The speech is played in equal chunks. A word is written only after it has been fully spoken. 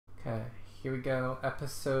Okay, here we go.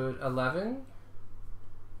 Episode 11.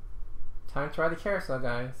 Time to ride the carousel,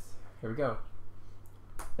 guys. Here we go.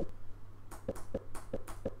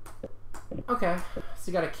 Okay, so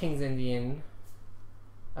you got a King's Indian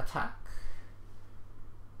attack.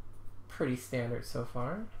 Pretty standard so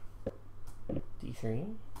far.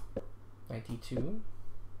 D3, knight D2,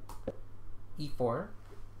 E4,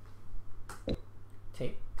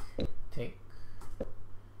 take, take.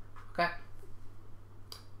 Okay.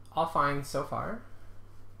 All fine so far.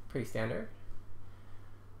 Pretty standard.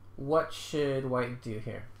 What should white do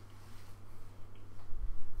here?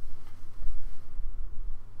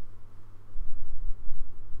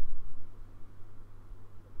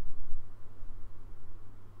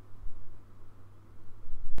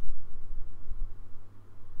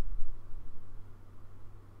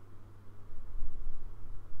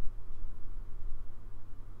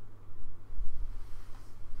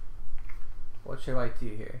 What should white do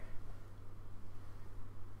here?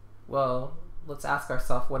 Well, let's ask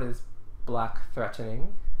ourselves, what is black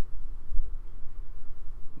threatening?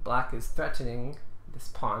 Black is threatening this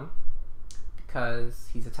pawn because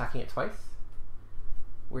he's attacking it twice.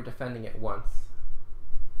 We're defending it once.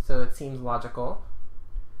 So it seems logical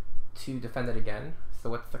to defend it again. So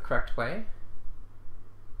what's the correct way?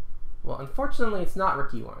 Well, unfortunately, it's not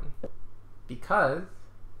rook e1 because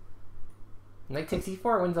knight takes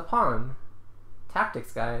e4 wins a pawn.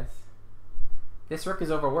 Tactics, guys. This rook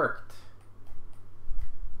is overworked.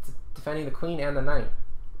 It's defending the queen and the knight.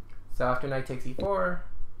 So after knight takes e4,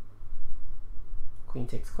 queen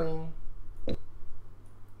takes queen,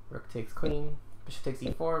 rook takes queen, bishop takes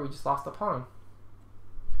e4, we just lost a pawn.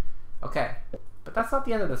 Okay, but that's not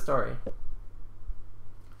the end of the story.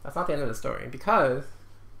 That's not the end of the story, because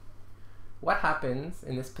what happens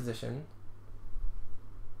in this position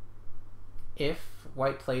if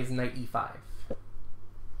white plays knight e5?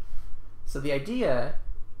 So the idea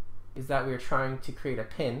is that we're trying to create a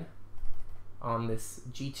pin on this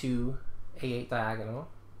g2 a8 diagonal.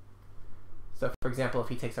 So for example, if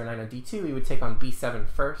he takes our knight on d2, we would take on b7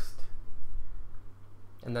 first,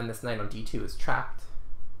 and then this knight on d2 is trapped,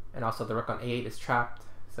 and also the rook on a8 is trapped,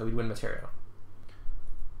 so we'd win material.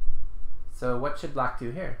 So what should black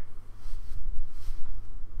do here?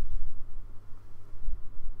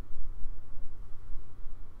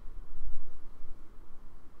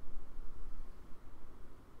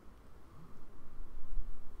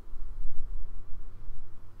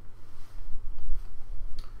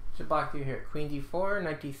 Black do here? Queen d4,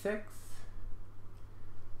 knight d6.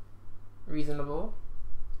 Reasonable.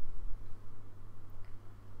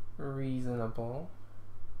 Reasonable.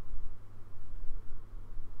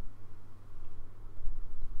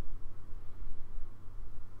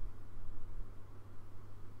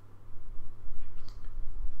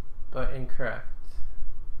 But incorrect.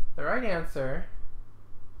 The right answer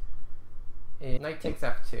is knight takes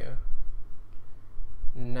f2.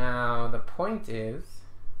 Now the point is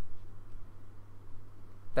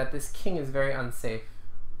that this king is very unsafe.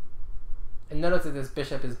 And notice that this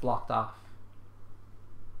bishop is blocked off.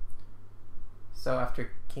 So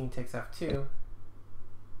after king takes f2,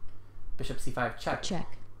 bishop c5 check.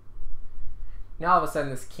 Check. Now all of a sudden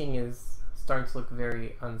this king is starting to look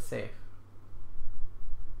very unsafe.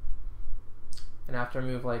 And after a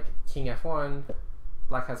move like king f1,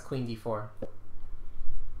 black has queen d4.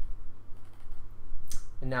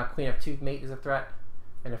 And now queen f2 mate is a threat,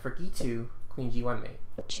 and if rook e2, queen g1 mate.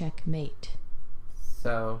 Checkmate.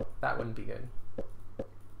 So that wouldn't be good.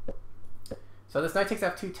 So this knight takes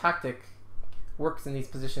f2 tactic works in these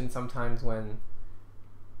positions sometimes when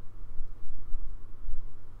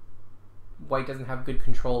white doesn't have good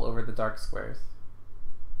control over the dark squares.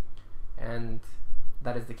 And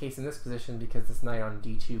that is the case in this position because this knight on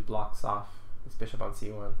d2 blocks off this bishop on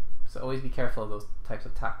c1. So always be careful of those types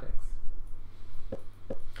of tactics.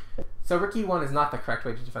 So rook e1 is not the correct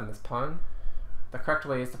way to defend this pawn. The correct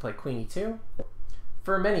way is to play queen e2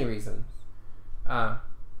 for many reasons.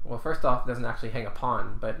 Well, first off, it doesn't actually hang a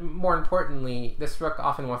pawn, but more importantly, this rook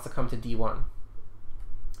often wants to come to d1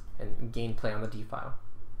 and gain play on the d file.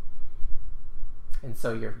 And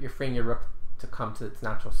so you're freeing your rook to come to its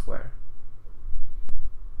natural square.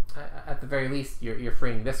 At the very least, you're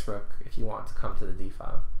freeing this rook if you want to come to the d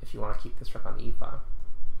file, if you want to keep this rook on the e file.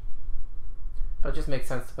 But it just makes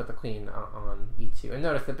sense to put the queen on e2. And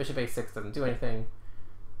notice that bishop a6 doesn't do anything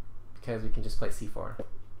because we can just play c4.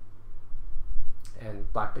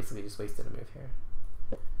 And black basically just wasted a move here.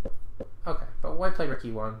 Okay, but white played rook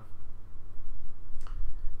e1.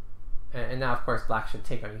 And now, of course, black should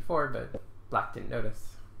take on e4, but black didn't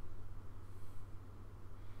notice.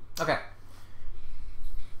 Okay.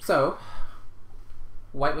 So,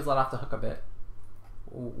 white was let off the hook a bit.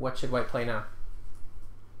 What should white play now?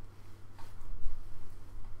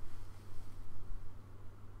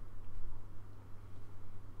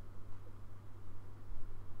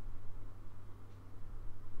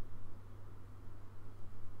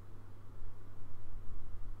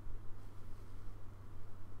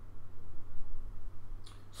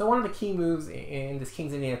 So one of the key moves in this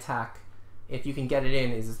King's Indian attack, if you can get it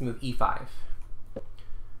in, is this move e5.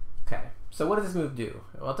 Okay, so what does this move do?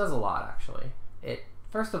 Well, it does a lot, actually. It,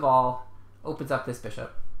 first of all, opens up this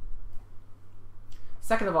bishop.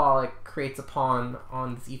 Second of all, it creates a pawn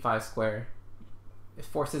on this e5 square. It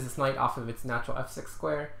forces this knight off of its natural f6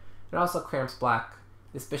 square. It also cramps black.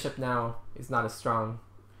 This bishop now is not as strong.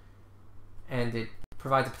 And it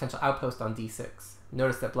provides a potential outpost on d6.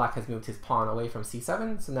 Notice that black has moved his pawn away from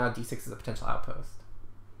c7, so now d6 is a potential outpost.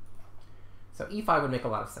 So e5 would make a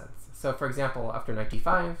lot of sense. So for example, after knight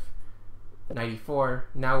d5, knight e4,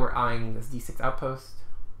 now we're eyeing this d6 outpost.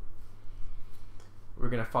 We're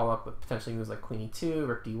going to follow up with potentially moves like queen e2,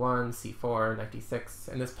 rook d1, c4, knight d6,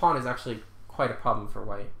 and this pawn is actually quite a problem for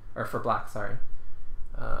white, or for black, sorry.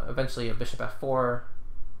 Eventually a bishop f4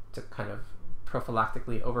 to kind of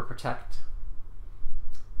prophylactically overprotect.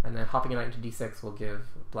 And then hopping a knight into d6 will give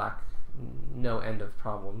black no end of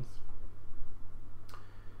problems.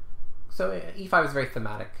 So e5 is very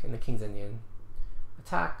thematic in the King's Indian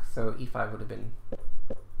attack, so e5 would have been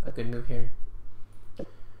a good move here.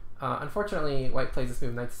 Unfortunately, white plays this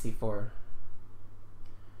move knight to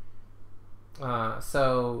c4.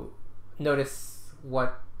 So notice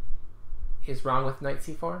what is wrong with knight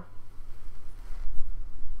c4.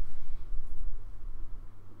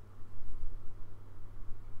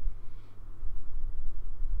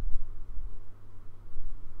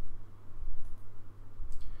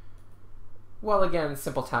 Well, again,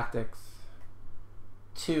 simple tactics.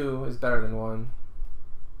 2 is better than 1.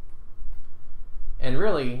 And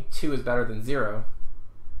really, 2 is better than 0.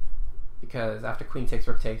 Because after queen takes,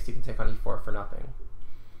 rook takes, you can take on e4 for nothing.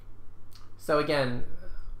 So again,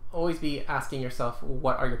 always be asking yourself,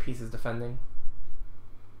 what are your pieces defending?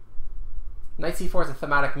 Knight c4 is a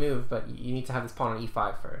thematic move, but you need to have this pawn on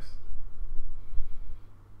e5 first.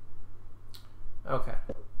 Okay,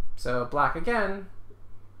 so black again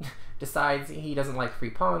decides he doesn't like free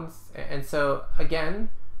pawns, and so again,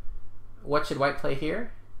 what should white play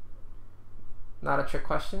here? Not a trick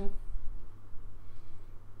question,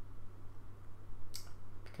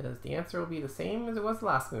 because the answer will be the same as it was the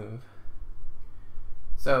last move.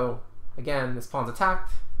 So again, this pawn's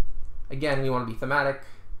attacked. Again, we want to be thematic.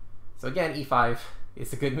 So again, e5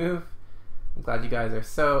 is a good move. I'm glad you guys are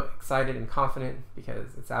so excited and confident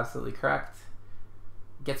because it's absolutely correct.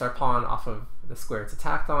 Gets our pawn off of the square it's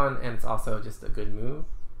attacked on, and it's also just a good move.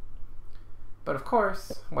 But of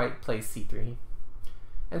course, white plays c3.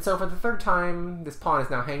 And so for the third time, this pawn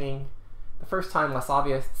is now hanging. The first time less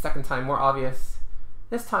obvious, the second time more obvious.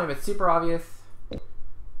 This time it's super obvious.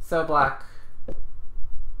 So black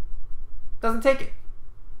doesn't take it.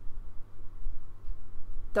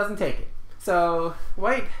 Doesn't take it. So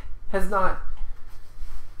white has not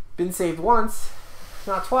been saved once,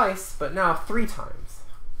 not twice, but now 3 times.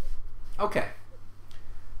 Okay.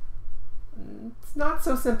 It's not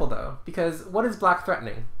so simple though, because what is black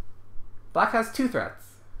threatening? Black has 2 threats.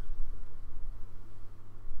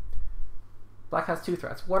 Black has 2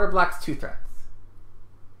 threats. What are black's 2 threats?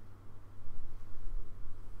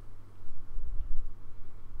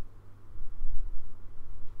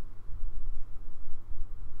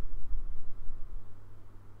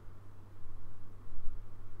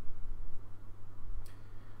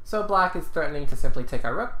 So black is threatening to simply take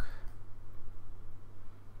our rook.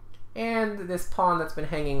 And this pawn that's been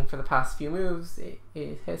hanging for the past few moves, it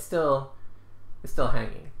is still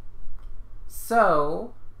hanging.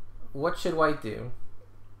 So what should white do?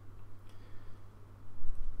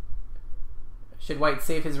 Should white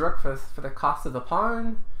save his rook for the cost of the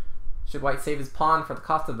pawn? Should white save his pawn for the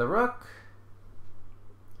cost of the rook?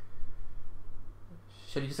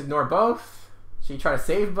 Should he just ignore both? Should he try to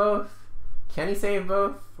save both? Can he save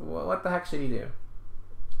both? What the heck should he do?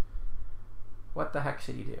 What the heck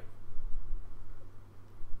should he do?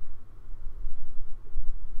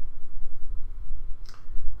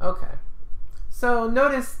 Okay, so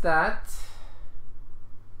notice that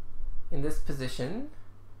in this position,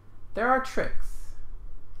 there are tricks.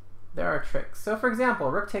 There are tricks. So for example,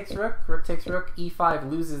 rook takes rook, e5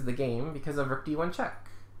 loses the game because of rook d1 check.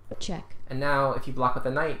 Check. And now if you block with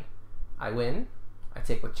the knight, I win. I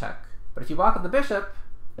take with check. But if you block with the bishop,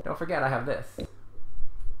 don't forget I have this.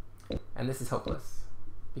 And this is hopeless,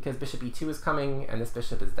 because bishop e2 is coming and this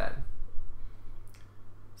bishop is dead.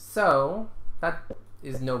 So that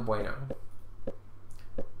is no bueno.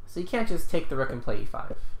 So you can't just take the rook and play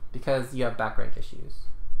e5 because you have back rank issues.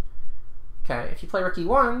 Okay, if you play rook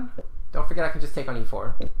e1, don't forget I can just take on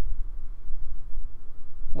e4.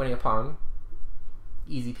 Winning a pawn.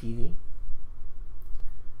 Easy peasy.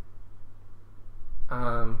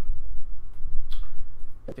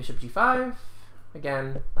 Bishop g5.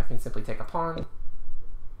 Again, I can simply take a pawn.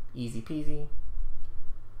 Easy peasy.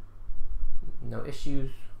 No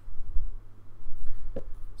issues.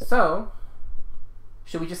 So,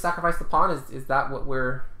 should we just sacrifice the pawn? Is that what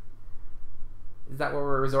we're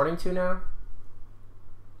resorting to now?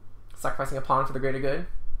 Sacrificing a pawn for the greater good?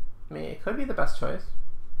 I mean, it could be the best choice.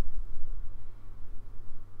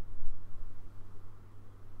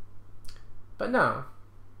 But no.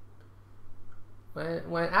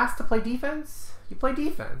 When asked to play defense, you play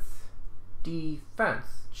defense. Defense.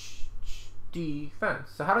 Defense.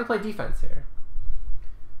 So how do we play defense here?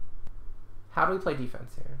 How do we play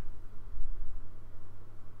defense here?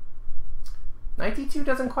 Knight d2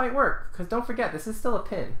 doesn't quite work, because don't forget, this is still a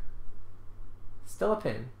pin. Still a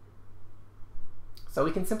pin. So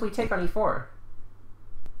we can simply take on e4.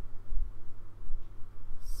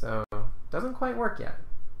 So, doesn't quite work yet.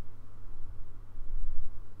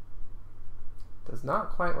 Does not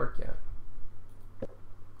quite work yet. We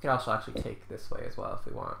can also actually take this way as well if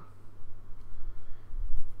we want.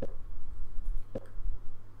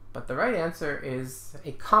 But the right answer is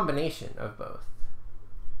a combination of both.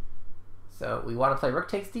 So we want to play rook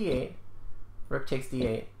takes d8, rook takes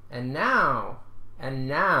d8, and now,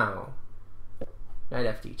 knight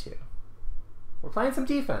fd2. We're playing some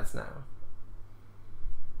defense now.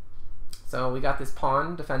 So we got this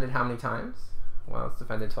pawn defended how many times? Well, it's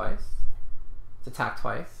defended twice. It's attacked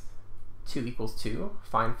twice. 2 equals 2,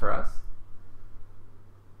 fine for us.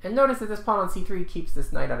 And notice that this pawn on c3 keeps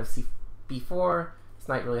this knight out of b4. This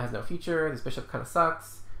knight really has no future. This bishop kind of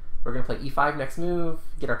sucks. We're going to play e5 next move,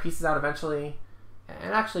 get our pieces out eventually.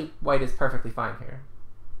 And actually, white is perfectly fine here.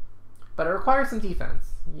 But it requires some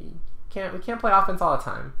defense. We can't play offense all the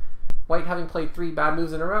time. White having played 3 bad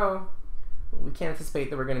moves in a row, we can't anticipate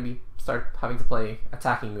that we're going to start having to play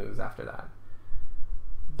attacking moves after that.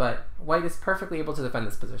 But white is perfectly able to defend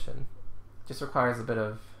this position. Just requires a bit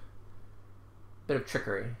of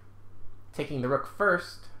trickery. Taking the rook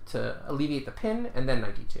first to alleviate the pin, and then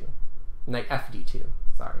knight d2. Knight fd2,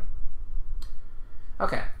 sorry.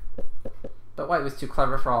 Okay. But white was too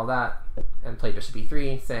clever for all that, and played bishop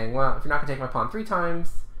e3, saying, well, if you're not going to take my pawn 3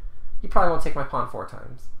 times, you probably won't take my pawn 4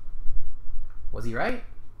 times. Was he right?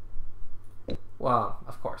 Well,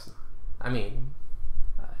 of course not. I mean,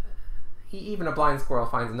 even a blind squirrel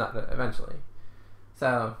finds a nut eventually.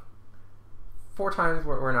 So, 4 times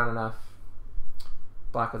were not enough.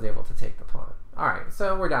 Black was able to take the pawn. Alright,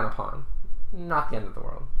 so we're down a pawn. Not the end of the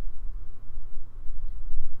world.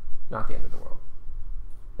 Not the end of the world.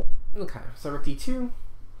 Okay, so rook d2,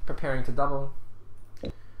 preparing to double.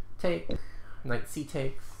 Take, knight c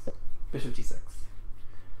takes, bishop g6.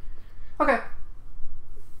 Okay.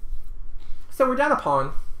 So we're down a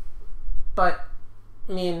pawn, but,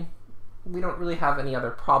 I mean, we don't really have any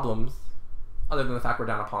other problems other than the fact we're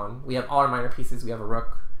down a pawn. We have all our minor pieces, we have a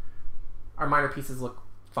rook. Our minor pieces look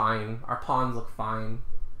fine, our pawns look fine.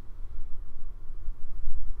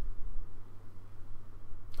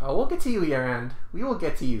 Oh, we'll get to you, Yerand. We will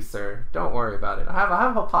get to you, sir. Don't worry about it. I have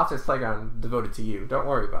a whole Patzer's playground devoted to you. Don't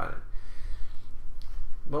worry about it.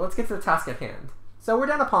 Well, let's get to the task at hand. So we're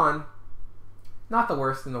down a pawn. Not the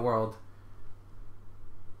worst in the world.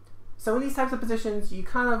 So in these types of positions, you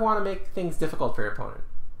kind of want to make things difficult for your opponent.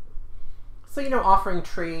 So, you know, offering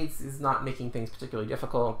trades is not making things particularly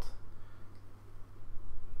difficult.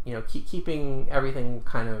 You know, keeping everything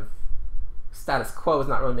kind of status quo is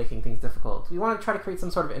not really making things difficult. We want to try to create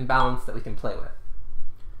some sort of imbalance that we can play with.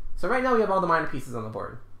 So right now we have all the minor pieces on the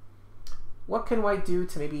board. What can white do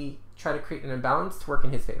to maybe try to create an imbalance to work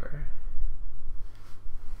in his favor?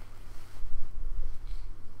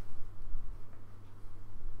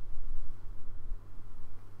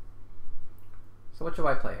 So what should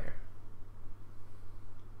white play here?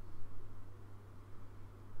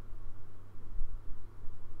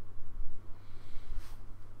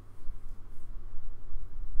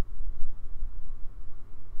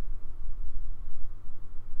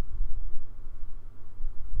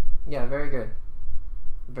 Yeah, very good.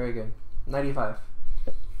 Very good. 95.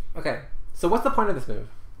 Okay, so what's the point of this move?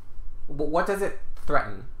 What does it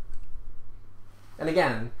threaten? And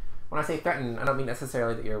again, when I say threaten, I don't mean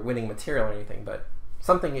necessarily that you're winning material or anything, but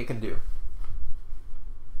something it can do.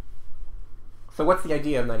 So what's the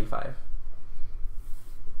idea of 95?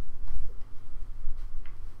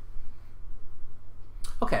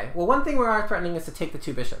 Okay, well, one thing we are threatening is to take the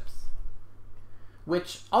two bishops,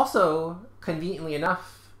 which also, conveniently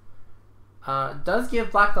enough, does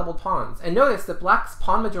give black double pawns. And notice that black's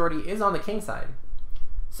pawn majority is on the king side.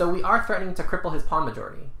 So we are threatening to cripple his pawn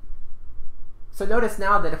majority. So notice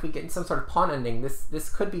now that if we get in some sort of pawn ending, this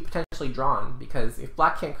could be potentially drawn, because if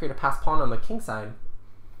black can't create a passed pawn on the king side,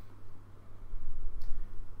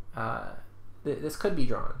 this could be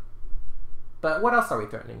drawn. But what else are we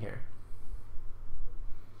threatening here?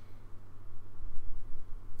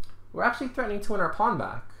 We're actually threatening to win our pawn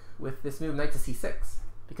back with this move knight to c6,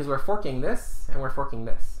 because we're forking this and we're forking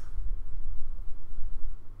this.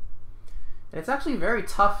 And it's actually very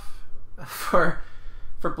tough for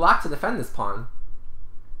black to defend this pawn.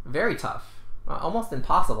 Very tough. Almost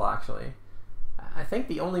impossible, actually. I think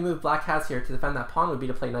the only move black has here to defend that pawn would be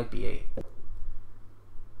to play knight b8.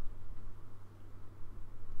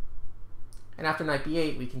 And after knight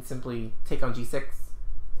b8, we can simply take on g6,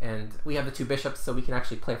 and we have the two bishops, so we can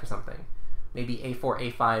actually play for something. Maybe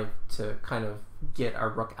a4, a5 to kind of get our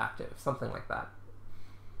rook active, something like that.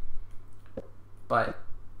 But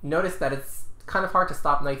notice that it's kind of hard to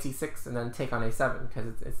stop knight c6 and then take on a7,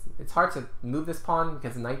 because it's hard to move this pawn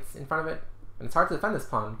because the knight's in front of it, and it's hard to defend this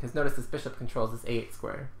pawn because notice this bishop controls this a8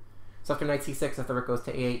 square. So after knight c6, if the rook goes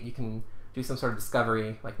to a8, you can do some sort of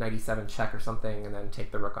discovery, like knight e7 check or something, and then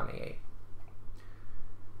take the rook on a8.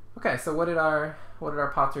 Okay, so what did our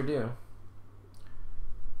Patzer do?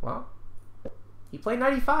 Well, he played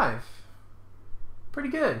knight e5. Pretty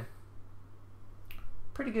good.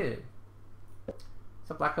 Pretty good.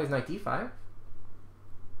 So black plays knight d5.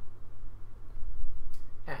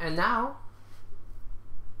 And now,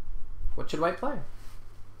 what should white play?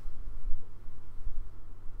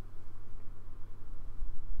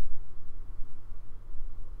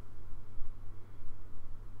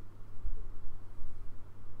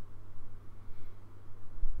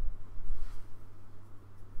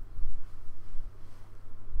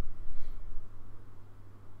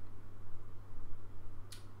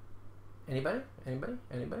 Anybody? Anybody?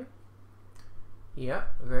 Anybody? Yeah,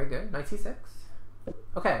 very good. Knight c6.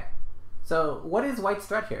 Okay, so what is white's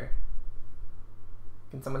threat here?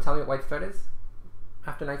 Can someone tell me what white's threat is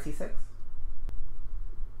after knight c6?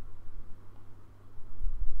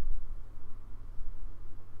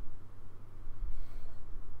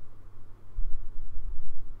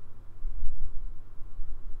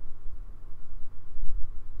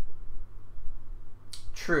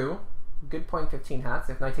 True. Good point, 15 hats.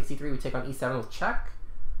 If knight takes e3, we take on e7 with check.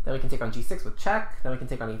 Then we can take on g6 with check. Then we can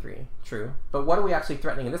take on e3. True. But what are we actually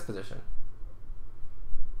threatening in this position?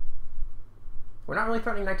 We're not really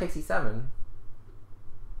threatening knight takes e7.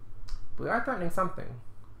 But we are threatening something.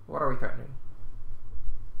 What are we threatening?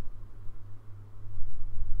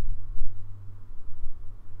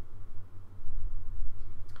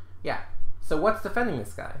 Yeah. So what's defending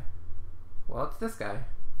this guy? Well, it's this guy.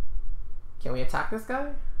 Can we attack this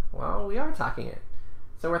guy? Well, we are attacking it.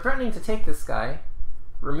 So we're threatening to take this guy,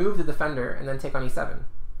 remove the defender, and then take on e7.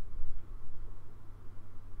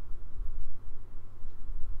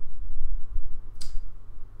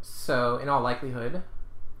 So in all likelihood,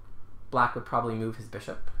 black would probably move his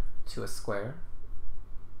bishop to a square,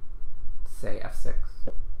 say f6.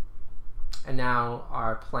 And now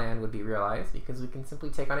our plan would be realized because we can simply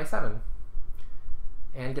take on a7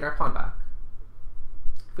 and get our pawn back.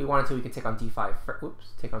 If we wanted to, we could take on d5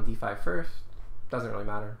 take on d5 first. Doesn't really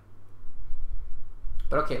matter.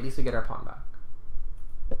 But okay, at least we get our pawn back.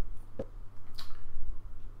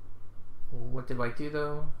 What did white do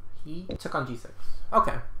though? He took on g6.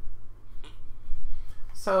 Okay.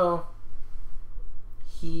 So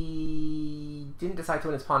he didn't decide to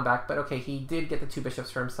win his pawn back, but okay, he did get the two bishops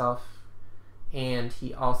for himself, and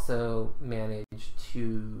he also managed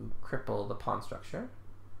to cripple the pawn structure.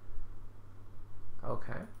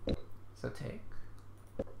 Okay, so take.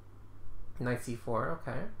 Knight c4,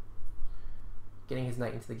 okay. Getting his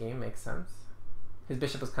knight into the game makes sense. His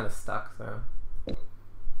bishop was kind of stuck, so.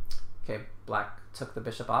 Okay, black took the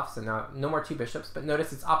bishop off, so now no more two bishops, but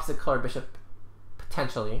notice it's opposite color bishop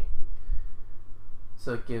potentially.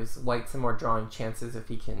 So it gives white some more drawing chances if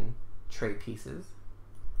he can trade pieces.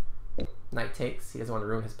 Knight takes, he doesn't want to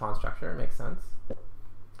ruin his pawn structure, makes sense.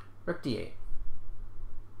 Rook d8.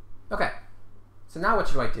 Okay. So now what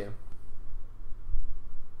should white do?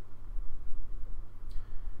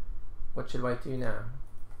 What should white do now?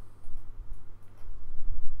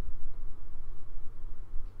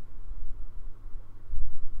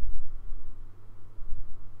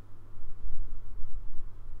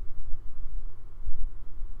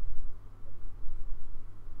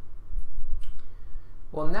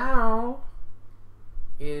 Well, now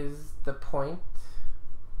is the point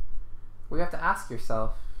where you have to ask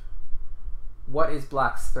yourself, what is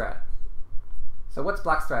black's threat? So what's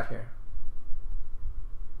black's threat here?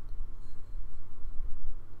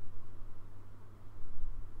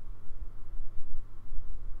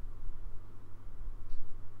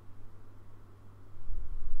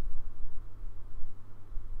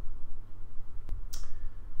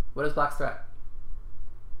 What is black's threat?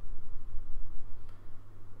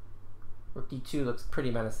 Rook d2 looks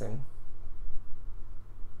pretty menacing.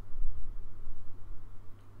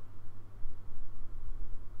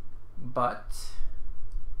 But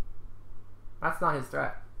that's not his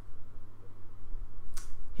threat.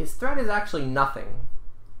 His threat is actually nothing.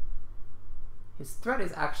 His threat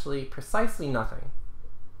is actually precisely nothing.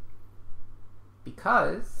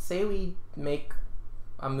 Because, say we make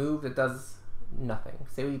a move that does nothing.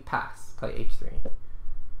 Say we pass, play h3.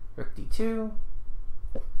 Rook d2,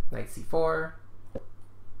 knight c4,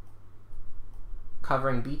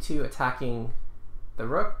 covering b2, attacking the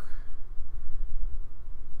rook.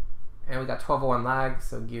 And we got 12:01 lag,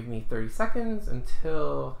 so give me 30 seconds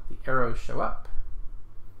until the arrows show up.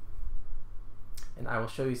 And I will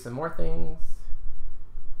show you some more things.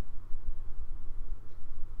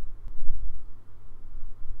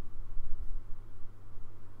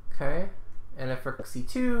 Okay, and if rook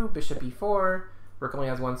c2, bishop e4, rook only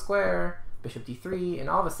has one square, bishop d3, and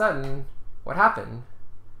all of a sudden, what happened?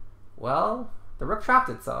 Well, the rook trapped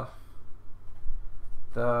itself.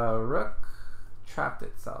 The rook trapped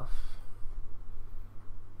itself.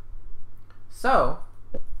 So,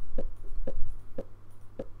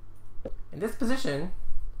 in this position,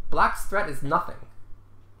 black's threat is nothing.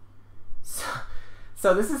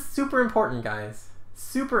 So this is super important, guys.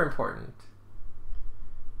 Super important.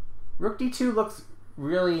 Rook d2 looks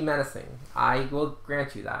really menacing. I will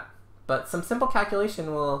grant you that. But some simple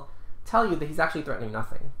calculation will tell you that he's actually threatening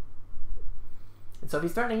nothing. And so if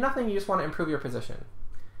he's threatening nothing, you just want to improve your position.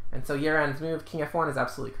 And so Yaran's move, king f1, is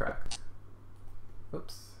absolutely correct.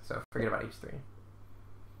 Oops. So forget about h3.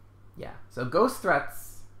 Yeah, so ghost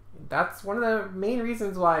threats, that's one of the main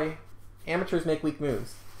reasons why amateurs make weak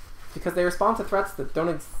moves. Because they respond to threats that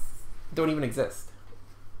don't even exist.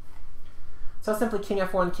 So simply king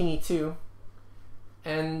f1, king e2,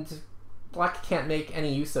 and black can't make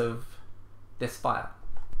any use of this file.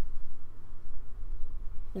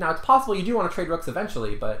 Now it's possible you do want to trade rooks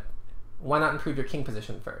eventually, but why not improve your king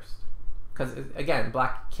position first? Because again,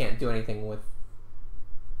 black can't do anything with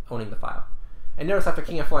owning the file. And notice after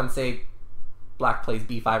king f1, say black plays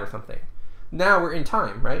b5 or something. Now we're in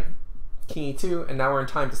time, right? King e2, and now we're in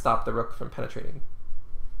time to stop the rook from penetrating.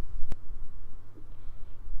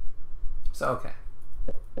 So, okay.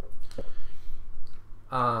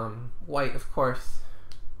 White, of course,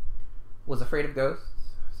 was afraid of ghosts,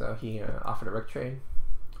 so he offered a rook trade.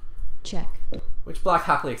 Check. Which black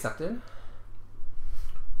happily accepted.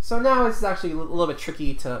 So now it's actually a little bit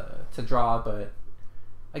tricky to draw, but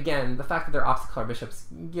again, the fact that they're opposite color bishops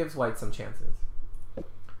gives white some chances.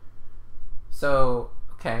 So,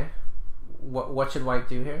 okay, what should white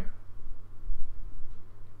do here?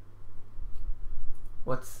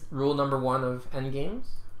 What's rule number 1 of endgames?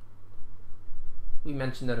 We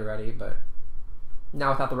mentioned it already, but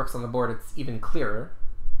now without the rooks on the board, it's even clearer.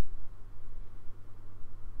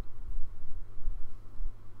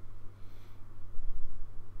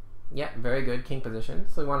 Yeah, very good king position.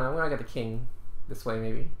 So we wanna get the king this way,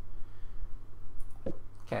 maybe.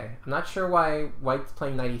 Okay, I'm not sure why white's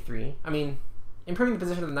playing knight e3. I mean, improving the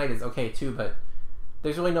position of the knight is okay too, but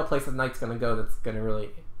there's really no place the knight's gonna go that's gonna really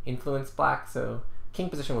influence black, so king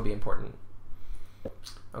position will be important.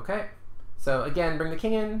 Okay, so again, bring the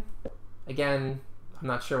king in. Again, I'm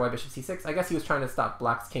not sure why bishop c6. I guess he was trying to stop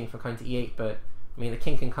black's king from coming to e8, but I mean, the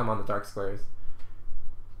king can come on the dark squares.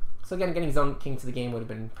 So again, getting his own king to the game would have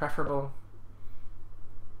been preferable.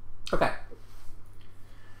 Okay.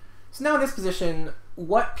 So now in this position,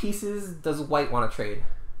 what pieces does white want to trade?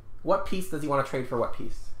 What piece does he want to trade for what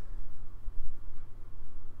piece?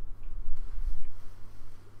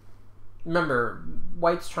 Remember,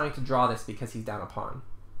 white's trying to draw this because he's down a pawn.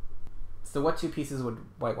 So what two pieces would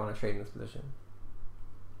white want to trade in this position?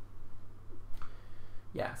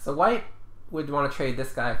 Yeah, so white would want to trade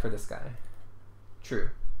this guy for this guy.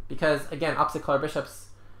 True. Because, again, opposite color bishops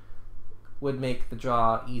would make the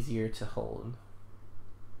draw easier to hold.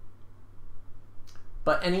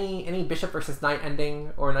 But any bishop versus knight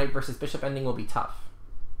ending or knight versus bishop ending will be tough.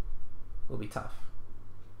 Will be tough.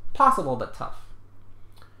 Possible, but tough.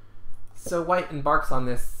 So white embarks on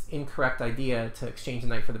this incorrect idea to exchange the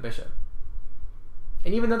knight for the bishop.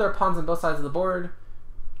 And even though there are pawns on both sides of the board,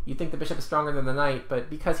 you think the bishop is stronger than the knight, but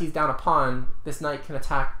because he's down a pawn, this knight can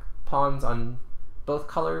attack pawns on both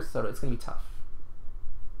colors, so it's going to be tough.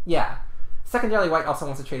 Yeah. Secondarily, white also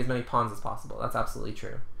wants to trade as many pawns as possible. That's absolutely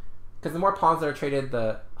true. Because the more pawns that are traded,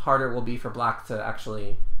 the harder it will be for black to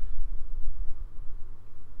actually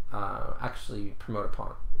promote a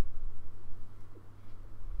pawn.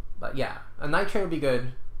 But yeah, a knight trade would be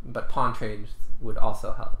good, but pawn trades would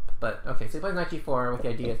also help. But okay, so he plays knight g4 with the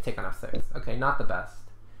idea to take on f6. Okay, not the best.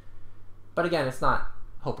 But again, it's not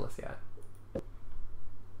hopeless yet.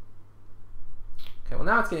 Okay, well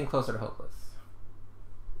now it's getting closer to hopeless.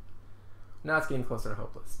 Now it's getting closer to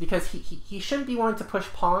hopeless. Because he shouldn't be wanting to push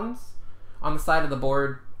pawns on the side of the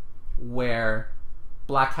board where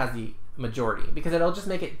black has the majority, because it'll just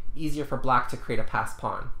make it easier for black to create a passed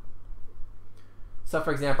pawn. So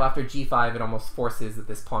for example, after g5, it almost forces that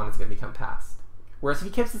this pawn is going to become passed. Whereas if he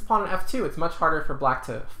keeps his pawn on f2, it's much harder for black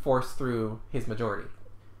to force through his majority.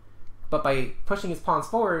 But by pushing his pawns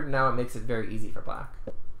forward, now it makes it very easy for black.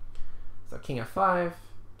 So king f5,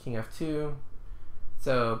 king f2.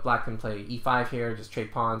 So black can play e5 here, just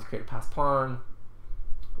trade pawns, create a passed pawn,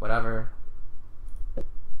 whatever.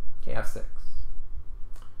 Okay, f6.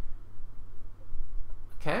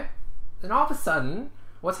 Okay, and all of a sudden,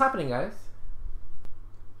 what's happening, guys?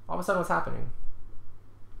 All of a sudden, what's happening?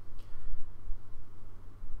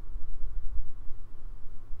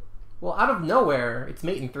 Well, out of nowhere, it's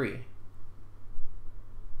mate in 3.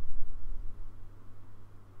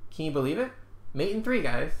 Can you believe it? Mate in 3,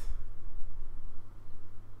 guys.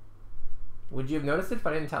 Would you have noticed it if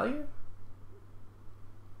I didn't tell you?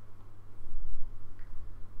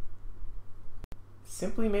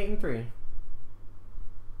 Simply mate in 3.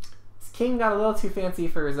 This king got a little too fancy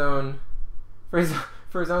for his own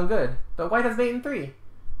good. But white has mate in 3.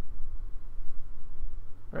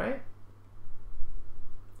 Right?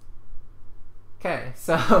 Okay,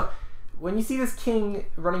 so when you see this king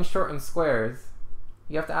running short on squares,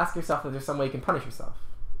 you have to ask yourself if there's some way you can punish yourself.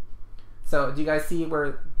 So do you guys see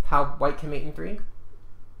how white can mate in 3?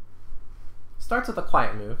 Starts with a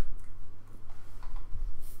quiet move.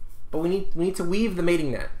 But we need to weave the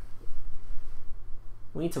mating net.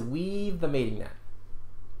 We need to weave the mating net.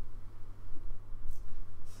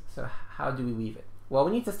 So how do we weave it? Well,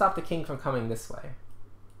 we need to stop the king from coming this way.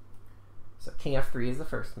 So king f3 is the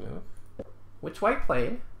first move, which white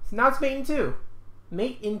played. So now it's mate in 2.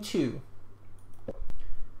 Mate in 2.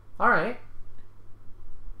 All right.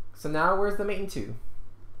 So now where's the mate in 2?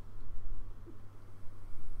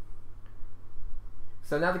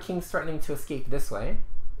 So now the king's threatening to escape this way.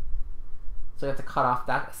 So we have to cut off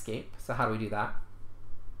that escape. So how do we do that?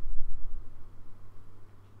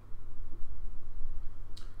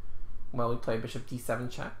 Well, we play bishop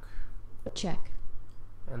d7 check. Check.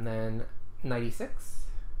 And then knight e6.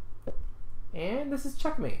 And this is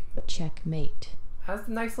checkmate. Checkmate. As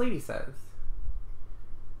the nice lady says.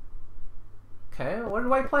 Okay, what did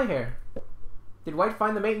white play here? Did white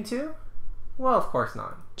find the mate in 2? Well, of course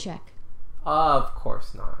not. Check. Of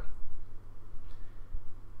course not.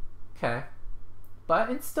 Okay. But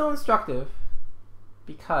it's still instructive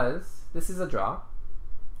because this is a draw.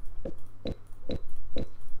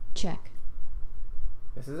 Check.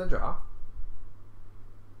 This is a draw.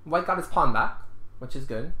 White got his pawn back, which is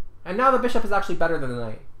good. And now the bishop is actually better than the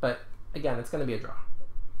knight. But again, it's going to be a draw.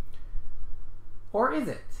 Or is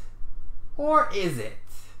it? Or is it?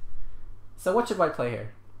 So what should white play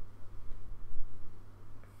here?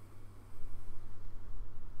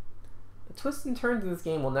 The twists and turns in this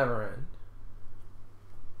game will never end.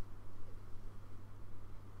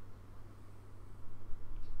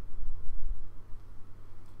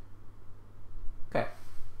 Okay,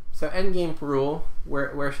 so endgame rule,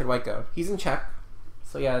 where should white go? He's in check,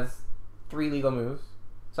 so he has 3 legal moves.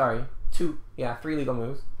 Sorry, 3 legal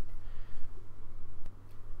moves.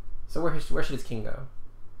 So where should his king go?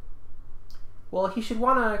 Well, he should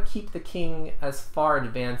want to keep the king as far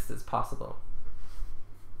advanced as possible.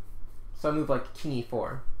 So a move like king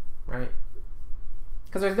e4, right?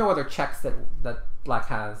 Because there's no other checks that black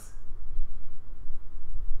has.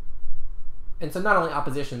 And so not only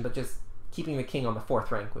opposition, but just keeping the king on the 4th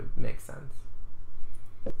rank would make sense.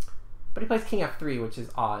 But he plays king f3, which is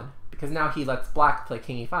odd, because now he lets black play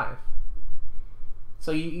king e5.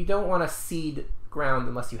 So you don't want to cede ground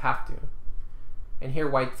unless you have to. And here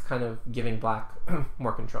white's kind of giving black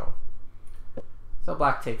more control. So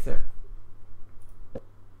black takes it.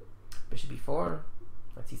 Bishop b4,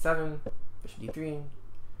 knight c7, bishop d3.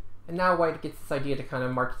 And now white gets this idea to kind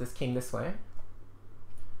of march this king this way,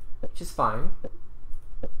 which is fine.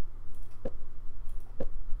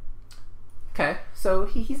 Okay, so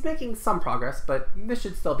he's making some progress, but this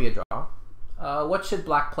should still be a draw. What should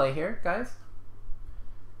black play here, guys?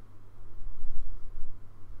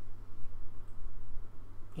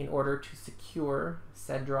 in order to secure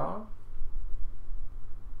said draw.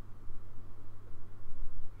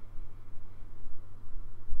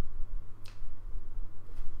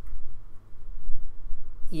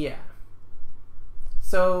 Yeah.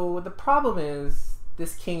 So the problem is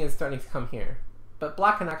this king is starting to come here, but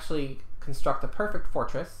black can actually construct a perfect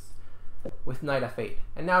fortress with knight f8.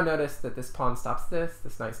 And now notice that this pawn stops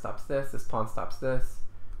this knight stops this pawn stops this.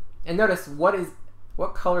 And notice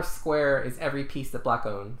what color square is every piece that black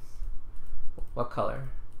owns? What color?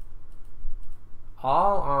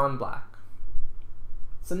 All on black.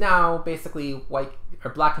 So now basically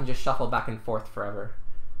black can just shuffle back and forth forever.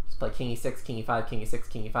 Just play king e6, king e5, king e6,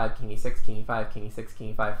 king e5, king e6, king e5, king e6,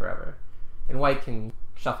 king e5 forever. And white can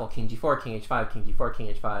shuffle king g4, king h5, king g4,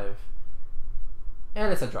 king h5.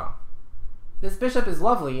 And it's a draw. This bishop is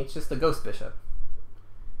lovely, it's just a ghost bishop.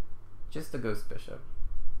 Just a ghost bishop.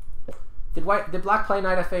 Did black play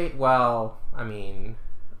knight f8? Well, I mean,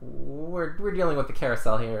 we're dealing with the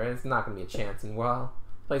carousel here. It's not going to be a chance. And well,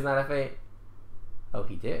 plays knight f8. Oh,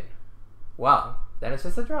 he did. Well, then it's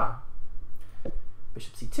just a draw.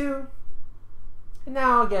 Bishop c2. And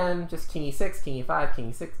now again, just king e6, king e5,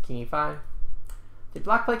 king e6, king e5. Did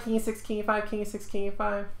black play king e6, king e5, king e6, king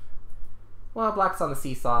e5? Well, black's on the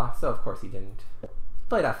seesaw, so of course he didn't. He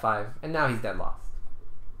played f5, and now he's dead lost.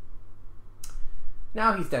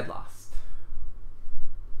 Now he's dead lost.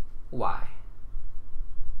 Why?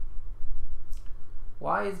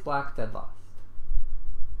 Why is black dead lost?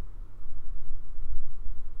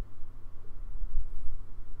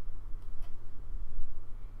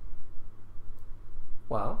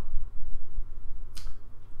 Well,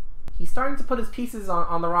 he's starting to put his pieces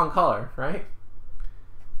on the wrong color, right?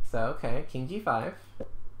 So, okay, king g5.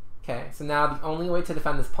 Okay, so now the only way to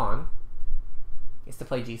defend this pawn is to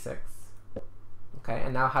play g6. Okay,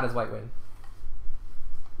 and now how does white win?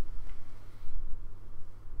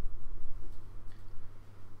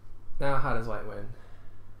 Now how does white win?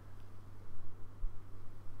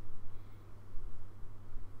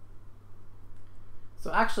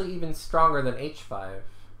 So actually even stronger than h5,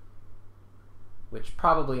 which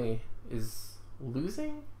probably is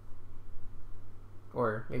losing?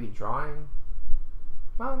 Or maybe drawing?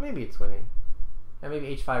 Well, maybe it's winning. And maybe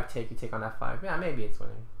h5 take, you take on f5. Yeah, maybe it's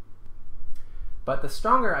winning. But the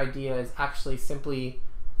stronger idea is actually simply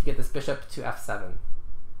to get this bishop to f7.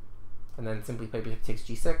 And then simply play bishop takes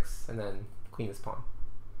g6, and then queen this pawn.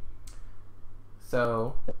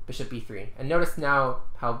 So, bishop b3. And notice now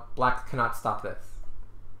how black cannot stop this.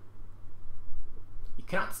 You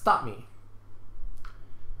cannot stop me.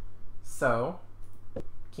 So,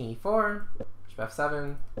 king e4, bishop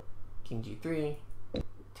f7, king g3,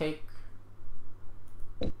 take,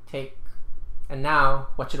 take. And now,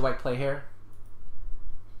 what should white play here?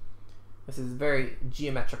 This is very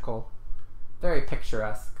geometrical, very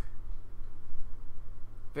picturesque.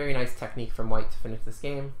 Very nice technique from white to finish this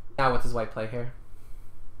game. Now what does white play here?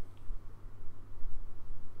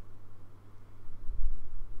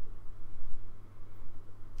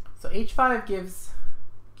 So h5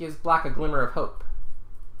 gives black a glimmer of hope,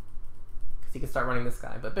 because he can start running this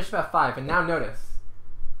guy. But bishop f5, and now notice,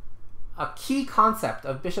 a key concept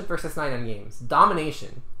of bishop versus knight endgames,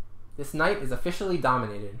 domination. This knight is officially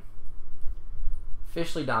dominated.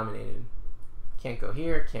 Officially dominated. Can't go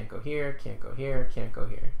here, can't go here, can't go here, can't go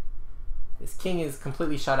here. This king is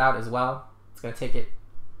completely shut out as well. It's going to take it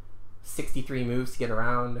 63 moves to get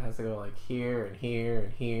around. It has to go like here and here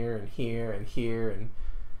and here and here and here and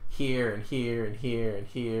here and here and here and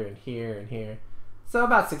here and here and here. So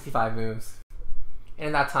about 65 moves. And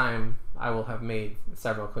in that time, I will have made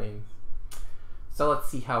several queens. So let's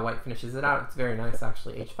see how white finishes it out. It's very nice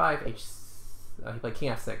actually. h5, he played king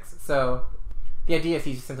f6. So the idea is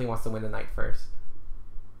he just simply wants to win the knight first.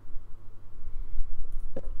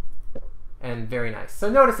 And very nice. So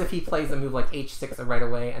notice if he plays a move like h6 right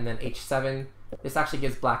away and then h7, this actually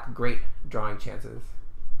gives black great drawing chances.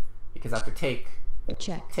 Because after take,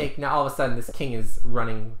 now all of a sudden this king is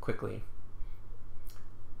running quickly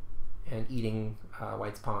and eating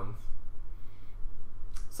white's pawns.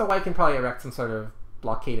 So white can probably erect some sort of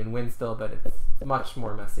blockade and win still, but it's much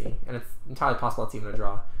more messy. And it's entirely possible it's even a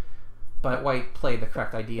draw. But white played the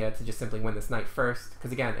correct idea to just simply win this knight first,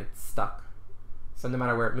 because again, it's stuck. So no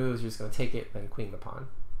matter where it moves, you're just going to take it, then queen the pawn.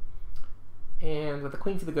 And with the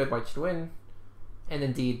queen to the good, white should win. And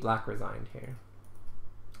indeed, black resigned here.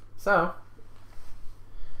 So,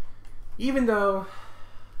 even though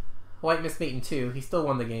white missed mate in 2, he still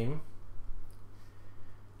won the game.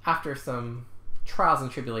 After some trials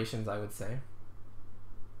and tribulations, I would say.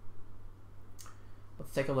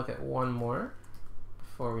 Let's take a look at one more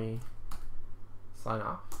before we sign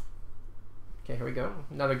off. Okay, here we go.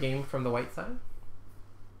 Another game from the white side.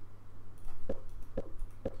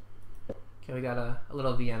 Okay, we got a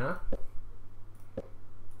little Vienna.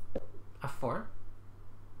 F4.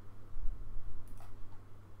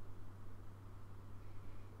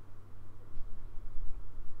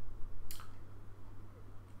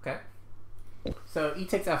 Okay. So e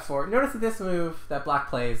takes f4. Notice that this move that black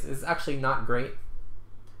plays is actually not great.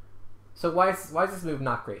 So why is this move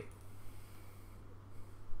not great?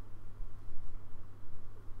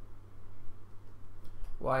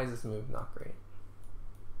 Why is this move not great?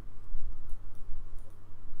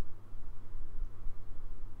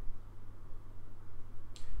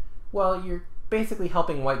 Well, you're basically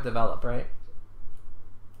helping white develop, right?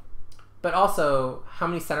 But also, how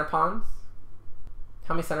many center pawns?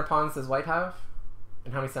 How many center pawns does white have?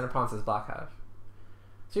 And how many center pawns does black have?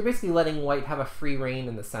 So you're basically letting white have a free reign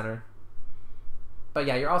in the center. But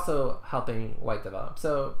yeah, you're also helping white develop.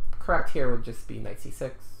 So correct here would just be knight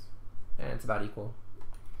c6, and it's about equal.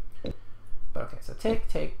 But okay, so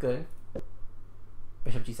take, good.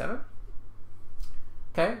 Bishop g7.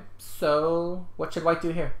 Okay, so what should white do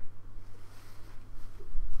here?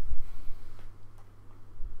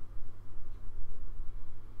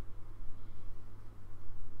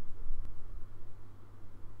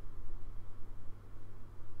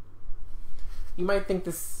 You might think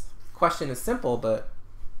this question is simple, but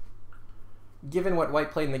given what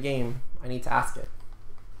white played in the game, I need to ask it.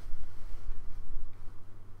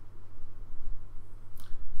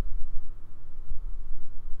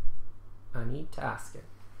 I need to ask it.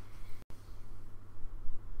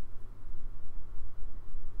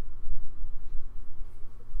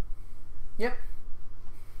 Yep.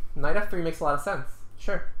 Knight f3 makes a lot of sense.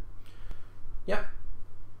 Sure. Yep.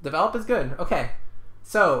 Develop is good. Okay.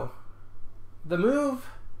 So the move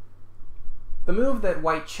that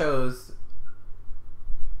white chose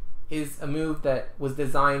is a move that was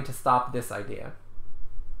designed to stop this idea.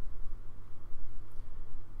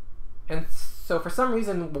 And so for some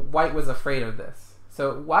reason, white was afraid of this.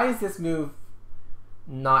 So why is this move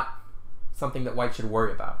not something that white should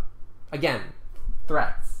worry about? Again,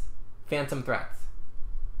 threats, phantom threats.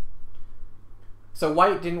 So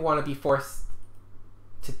white didn't want to be forced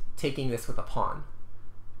to taking this with a pawn.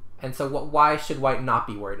 And so why should white not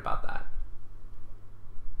be worried about that?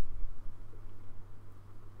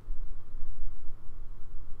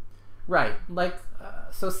 Right, like,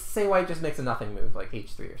 so say white just makes a nothing move, like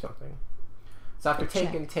h3 or something. So after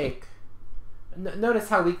take and take, notice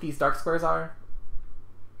how weak these dark squares are.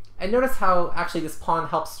 And notice how actually this pawn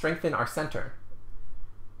helps strengthen our center.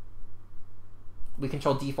 We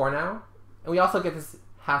control d4 now. And we also get this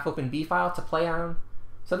half-open b file to play on.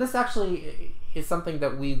 So this actually is something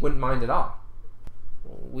that we wouldn't mind at all.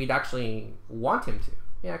 We'd actually want him to.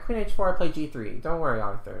 Yeah, queen h4, I play g3. Don't worry,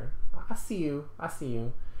 Arthur. I see you. I see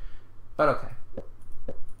you. But okay.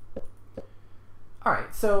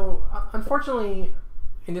 Alright, so unfortunately,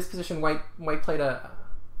 in this position, white played a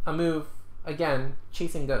move, again,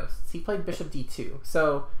 chasing ghosts. He played bishop d2.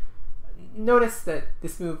 So notice that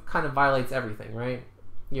this move kind of violates everything, right?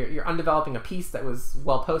 You're undeveloping a piece that was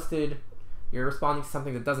well posted. You're responding to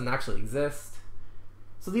something that doesn't actually exist.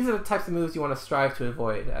 So these are the types of moves you want to strive to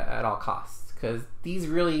avoid at all costs, because these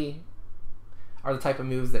really are the type of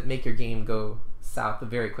moves that make your game go south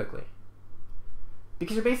very quickly.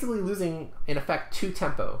 Because you're basically losing, in effect, 2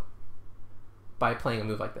 tempo by playing a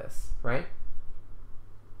move like this, right?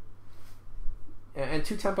 And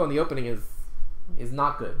 2 tempo in the opening is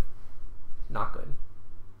not good. Not good.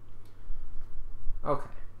 Okay.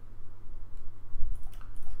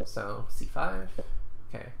 So c5.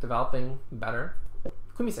 Okay, developing better.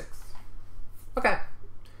 Queen b6. Okay.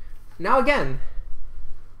 Now again,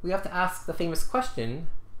 we have to ask the famous question,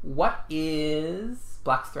 what is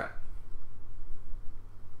black's threat?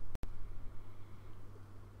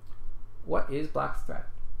 What is black's threat?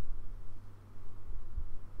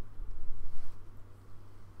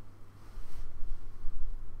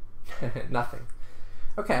 Nothing.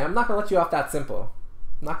 Okay, I'm not going to let you off that simple.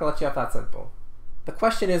 I'm not going to let you off that simple. The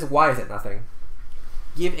question is, why is it nothing?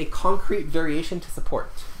 Give a concrete variation to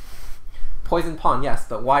support. Poison pawn, yes,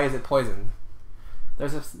 but why is it poisoned?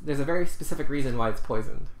 There's a very specific reason why it's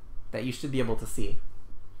poisoned that you should be able to see.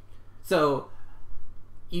 So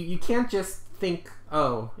you can't just think,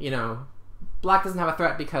 oh, you know, black doesn't have a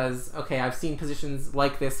threat because, okay, I've seen positions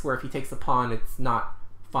like this where if he takes the pawn, it's not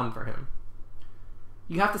fun for him.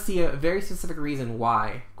 You have to see a very specific reason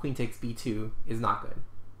why queen takes b2 is not good.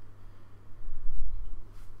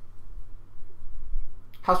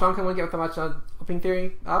 How strong can one get with the match opening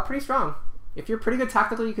theory? Pretty strong. If you're pretty good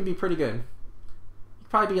tactically, you can be pretty good. You'd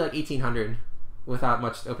probably be like 1800 without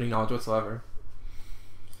much opening knowledge whatsoever.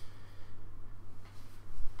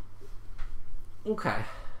 Okay,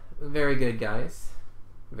 very good, guys.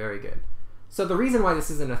 Very good. So the reason why this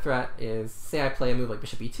isn't a threat is, say I play a move like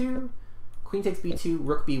bishop e2, queen takes b2,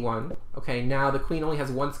 rook b1. Okay, now the queen only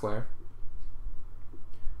has one square.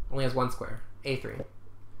 Only has one square, a3.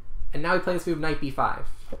 And now we play this move knight b5.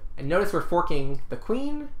 And notice we're forking the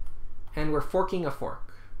queen, and we're forking a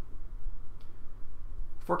fork.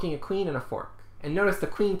 Forking a queen and a fork. And notice the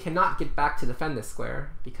queen cannot get back to defend this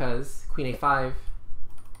square, because queen a5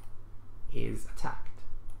 is attacked.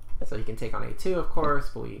 So he can take on a2, of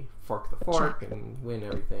course, but we fork the fork and win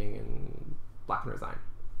everything, and black can resign.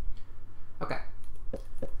 Okay.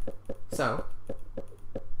 So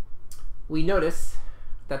we notice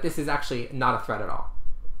that this is actually not a threat at all.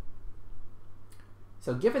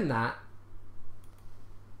 So given that,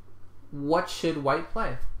 what should white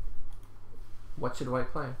play? What should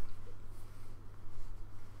white play?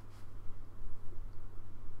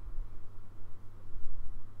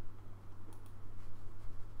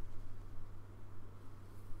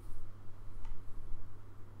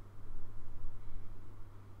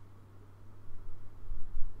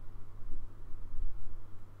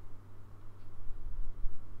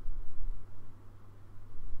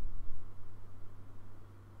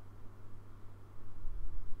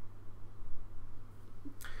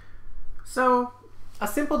 So a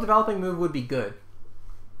simple developing move would be good.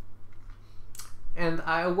 And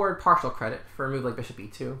I award partial credit for a move like bishop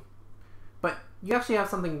e2. But you actually have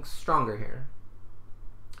something stronger here.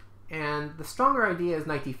 And the stronger idea is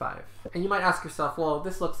knight d5. And you might ask yourself, well,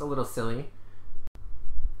 this looks a little silly.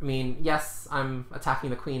 I mean, yes, I'm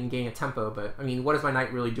attacking the queen and gaining a tempo, but I mean, what does my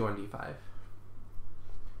knight really do on d5?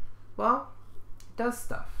 Well, it does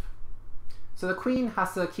stuff. So the queen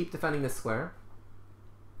has to keep defending this square.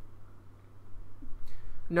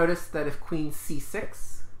 Notice that if queen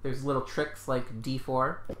c6, there's little tricks like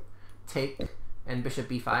d4, take, and bishop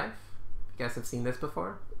b5. You guys have seen this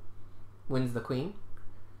before. Wins the queen.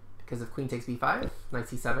 Because if queen takes b5, knight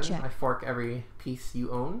c7, check. I fork every piece you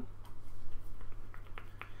own.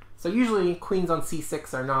 So usually queens on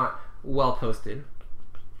c6 are not well posted.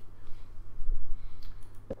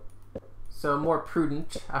 So more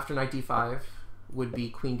prudent after knight d5 would be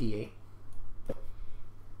queen d8.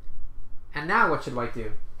 And now what should white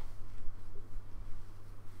do?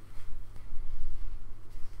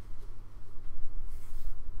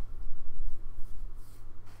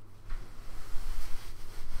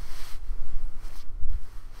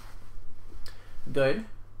 Good.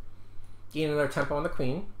 Gain another tempo on the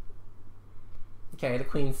queen. Okay, the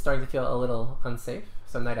queen's starting to feel a little unsafe,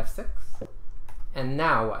 so knight f6. And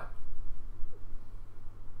now what?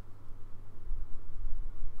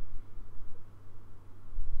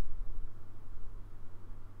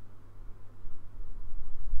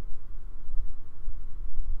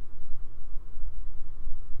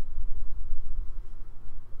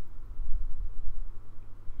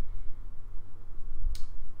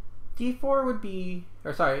 d4 would be,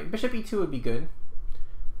 or sorry, bishop e2 would be good,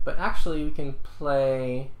 but actually we can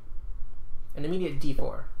play an immediate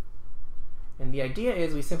d4. And the idea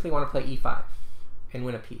is we simply want to play e5 and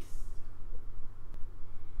win a piece.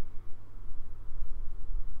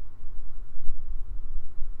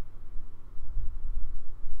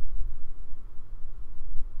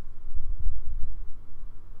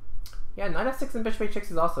 Yeah, knight f6 and bishop h6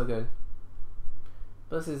 is also good.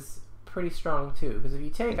 But this is pretty strong too, because if you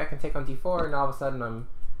take, I can take on d4, and all of a sudden I'm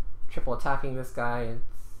triple attacking this guy.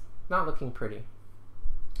 It's not looking pretty.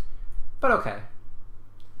 But okay.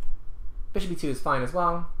 Bishop e2 is fine as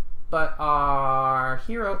well. But our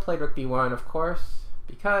hero played rook b1, of course,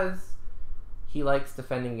 because he likes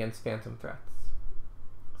defending against phantom threats.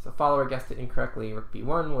 So follower guessed it incorrectly. Rook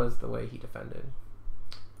b1 was the way he defended.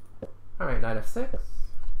 Alright, knight f6.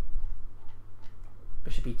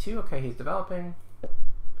 Bishop e2, okay, he's developing.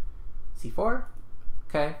 c4.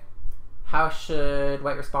 Okay. How should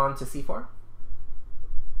white respond to c4?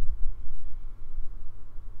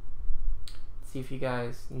 See if you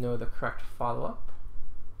guys know the correct follow-up.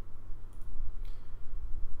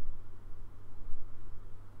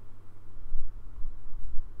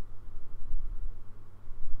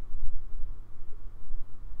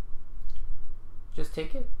 Just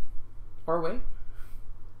take it or wait.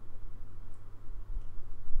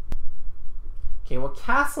 Okay, well,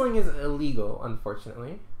 castling is illegal,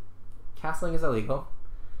 unfortunately. Castling is illegal.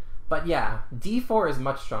 But yeah, d4 is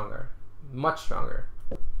much stronger. Much stronger.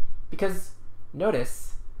 Because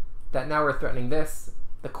notice that now we're threatening this.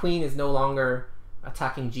 The queen is no longer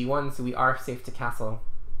attacking g1, so we are safe to castle.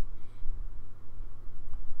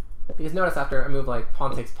 Because notice after a move like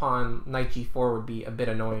pawn takes pawn, knight g4 would be a bit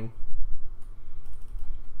annoying.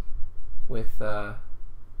 With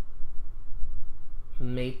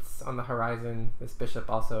mates on the horizon. This bishop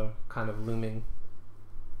also kind of looming.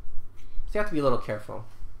 So you have to be a little careful.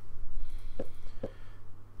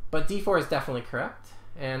 But d4 is definitely correct,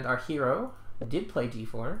 and our hero did play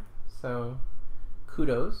d4, so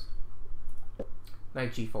kudos.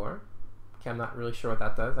 Knight g4. Okay, I'm not really sure what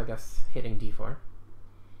that does. I guess hitting d4.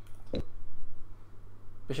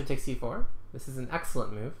 Bishop takes c4. This is an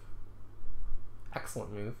excellent move.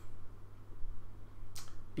 Excellent move.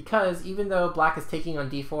 Because even though black is taking on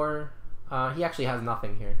d4, he actually has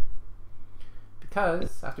nothing here.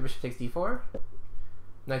 Because after bishop takes d4,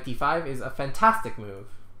 knight d5 is a fantastic move.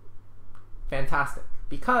 Fantastic.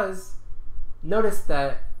 Because notice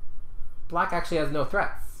that black actually has no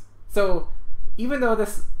threats. So even though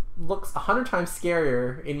this looks 100 times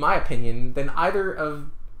scarier, in my opinion, than either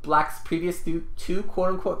of black's previous two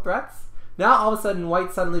quote-unquote threats, now all of a sudden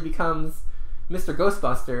white suddenly becomes Mr.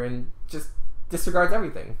 Ghostbuster and just disregards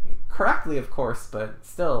everything. Correctly, of course, but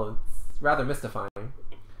still, it's rather mystifying.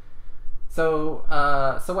 So,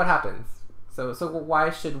 so what happens? So why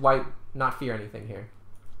should white not fear anything here?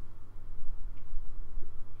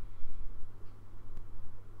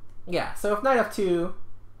 Yeah, so if knight f2,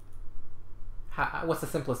 what's the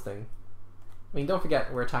simplest thing? I mean, don't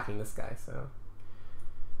forget we're attacking this guy, so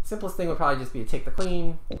simplest thing would probably just be to take the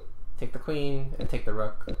queen, and take the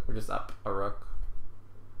rook. We're just up a rook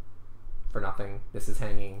for nothing. This is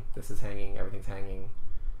hanging, everything's hanging.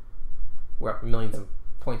 We're up millions of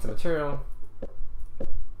points of material.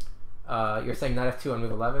 You're saying knight f2 on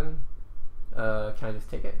move 11. Can I just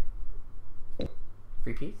take it?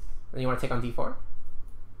 Free piece. And you want to take on d4?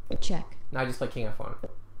 Check. Now I just play king f1.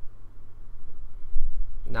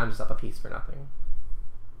 Now I'm just up a piece for nothing.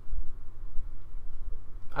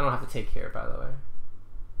 I don't have to take here, by the way.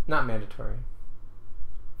 Not mandatory.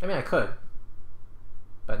 I mean, I could,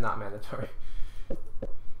 but not mandatory.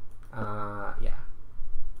 Yeah.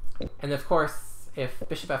 And of course, if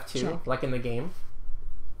bishop f2, Check. like in the game,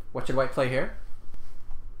 what should white play here?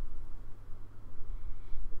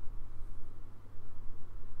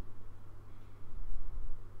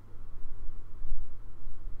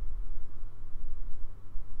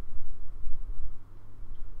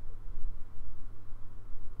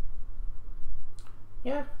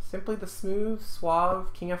 Yeah, simply the smooth,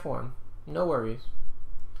 suave king f1. No worries.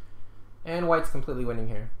 And white's completely winning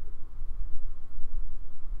here.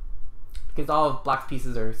 Because all of black's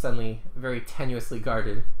pieces are suddenly very tenuously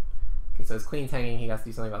guarded. Okay, so his queen's hanging, he has to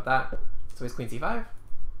do something about that. So his queen c5.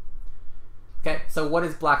 Okay, so what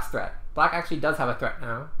is black's threat? Black actually does have a threat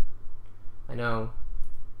now. I know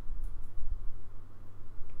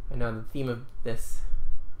the theme of this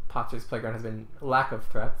Patzer's Playground has been lack of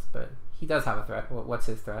threats, but he does have a threat. What's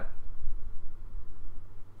his threat?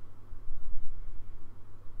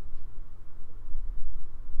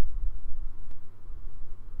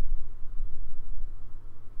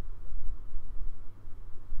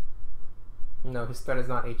 No, his threat is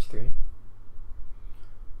not h3.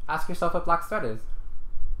 Ask yourself what black's threat is.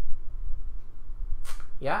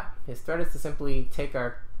 Yeah, his threat is to simply take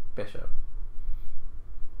our bishop,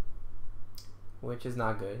 which is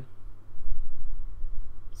not good.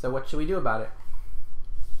 So what should we do about it?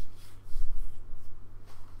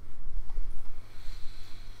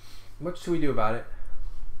 What should we do about it?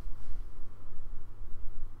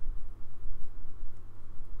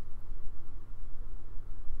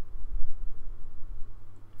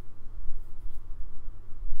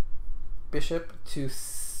 Bishop to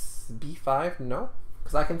b5? No,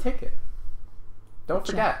 because I can take it. Don't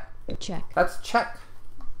forget. Check. That's check.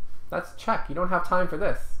 That's check. You don't have time for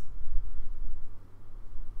this.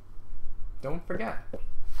 Don't forget.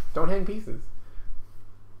 Don't hang pieces.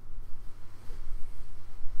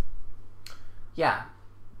 Yeah.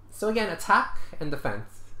 So again, attack and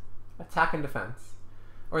defense. Attack and defense.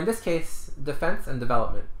 Or in this case, defense and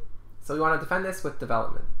development. So we want to defend this with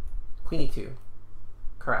development. Queen e2.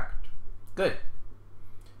 Correct. Good.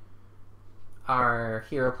 Our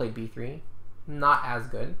hero played b3. Not as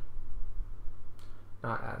good.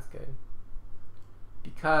 Not as good.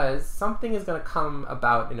 Because something is going to come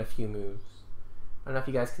about in a few moves. I don't know if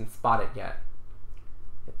you guys can spot it yet.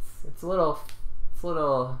 It's a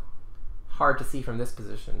little hard to see from this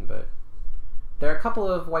position, but there are a couple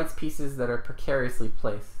of white's pieces that are precariously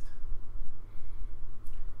placed.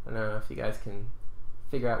 I don't know if you guys can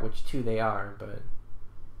figure out which two they are, but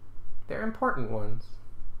they're important ones.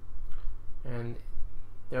 And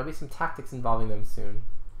there'll be some tactics involving them soon,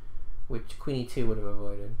 which queen e2 would have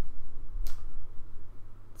avoided.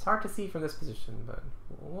 It's hard to see from this position, but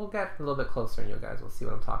we'll get a little bit closer and you guys will see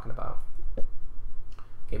what I'm talking about.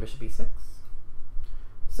 Okay, bishop e6.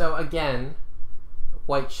 So again,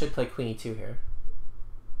 white should play queen e2 here.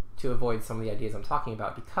 to avoid some of the ideas I'm talking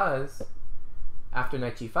about, because after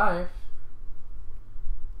knight g5,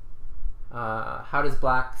 how does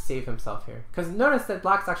black save himself here? Because notice that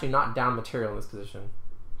black's actually not down material in this position.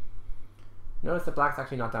 Notice that black's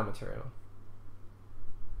actually not down material.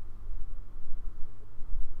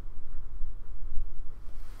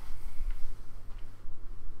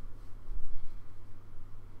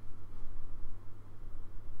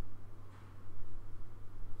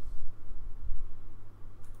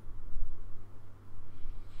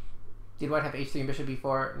 Did white have h3 and bishop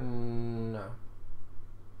b4? No.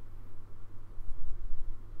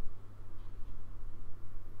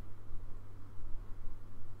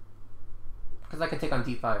 Because I can take on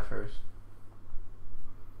d5 first.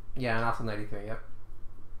 Yeah, and also knight e3, yep.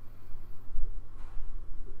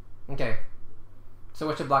 Okay. So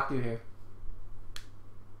what should black do here?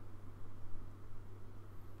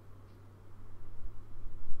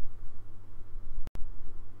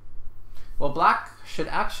 Well, black should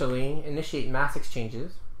actually initiate mass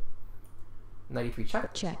exchanges. Knight e3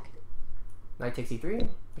 check. Check. Knight takes e3,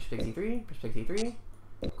 bishop takes e3, bishop takes e3,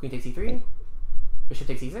 queen takes e3, bishop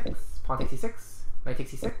takes e6, pawn takes e6, knight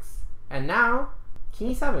takes e6, and now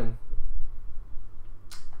king e7.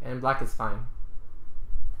 And black is fine,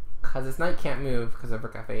 because this knight can't move because of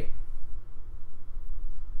rook f8.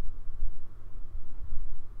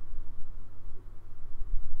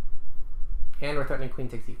 And we're threatening queen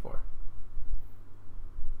takes e4.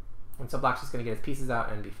 And so black's just going to get his pieces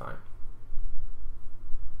out and be fine.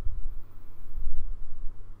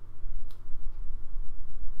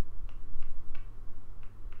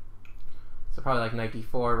 So probably like knight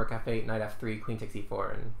d4, rook f8, knight f3, queen takes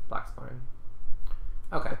e4, and black's fine.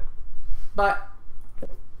 Okay. But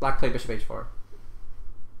black played bishop h4.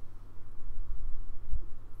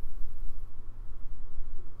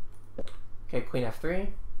 Okay, queen f3.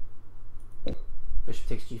 Bishop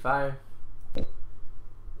takes g5.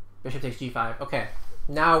 Bishop takes g5. Okay,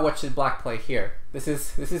 now what should black play here? This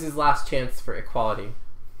is his last chance for equality.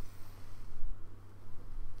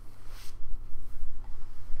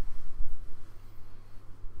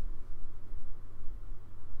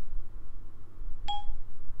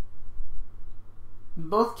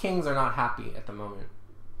 Both kings are not happy at the moment.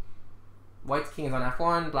 White's king is on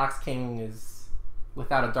f1, black's king is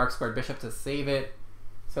without a dark squared bishop to save it.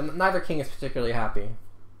 So neither king is particularly happy.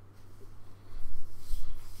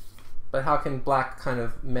 But how can black kind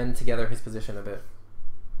of mend together his position a bit?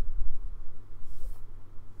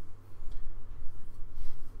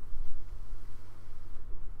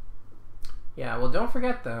 Yeah, well, don't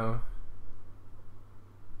forget though.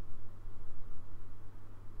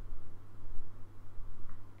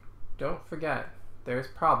 Don't forget, there's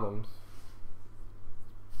problems.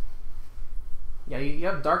 Yeah, you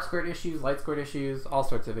have dark squared issues, light squared issues, all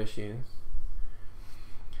sorts of issues.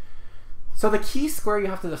 So the key square you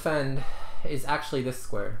have to defend is actually this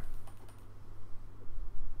square.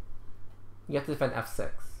 You have to defend f6.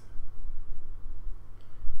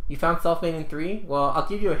 You found self-mate in 3? Well, I'll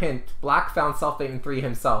give you a hint. Black found self-mate in 3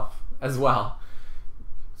 himself as well.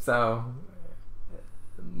 So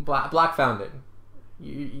black found it.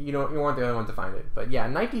 You weren't the only one to find it. But yeah,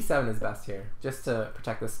 knight d7 is best here, just to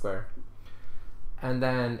protect this square. And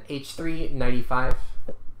then h3, knight e5.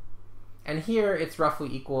 And here it's roughly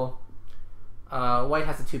equal. White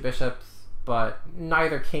has the 2 bishops, but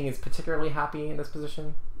neither king is particularly happy in this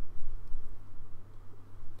position.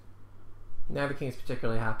 Neither king is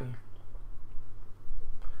particularly happy.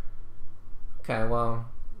 Okay, well,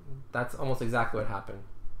 that's almost exactly what happened.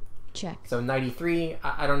 Check. So knight e3,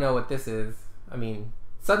 I don't know what this is. I mean,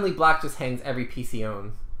 suddenly black just hangs every piece he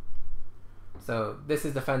owns. So this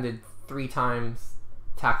is defended 3 times,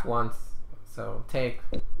 attacked once, so take.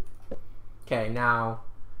 Okay, now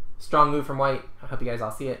strong move from white. I hope you guys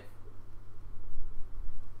all see it.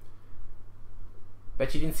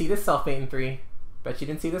 Bet you didn't see this self-mate in 3. Bet you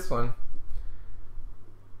didn't see this one.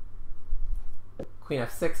 Queen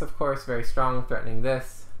f6, of course, very strong, threatening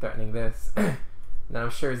this, threatening this. Now I'm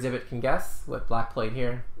sure Zivit can guess what black played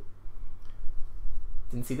here.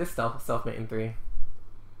 Didn't see this self-mate in 3.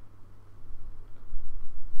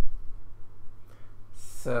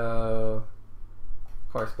 So,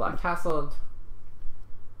 of course, black castled.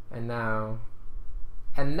 And now,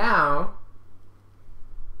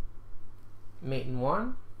 mate in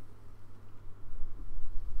 1.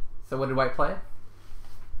 So what did white play?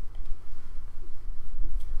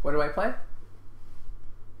 What did white play?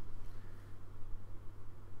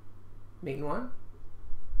 Mate in 1.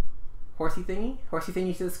 Horsey thingy? Horsey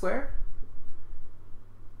thingy to the square?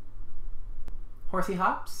 Horsey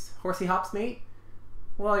hops? Horsey hops mate?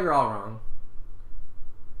 Well, you're all wrong.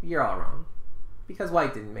 You're all wrong. because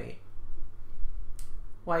white didn't mate.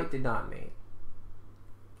 White did not mate.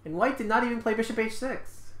 And white did not even play bishop h6.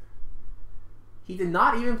 He did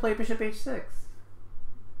not even play bishop h6.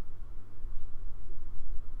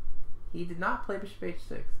 He did not play bishop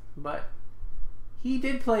h6, but he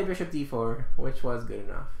did play bishop d4, which was good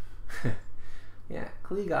enough. Yeah,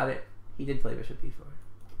 Klee got it. He did play bishop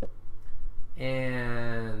d4.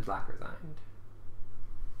 And black resigned.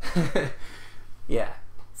 Yeah,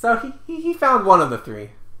 so he found one of the three.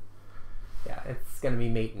 Yeah, it's going to be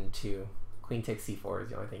mate in 2. Queen takes c4 is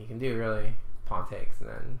the only thing you can do, really. Pawn takes, and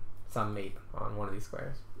then some mate on one of these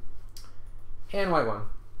squares. And white won.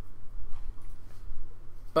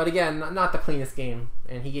 But again, not the cleanest game,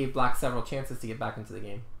 and he gave black several chances to get back into the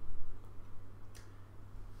game.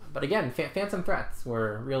 But again, phantom threats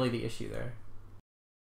were really the issue there.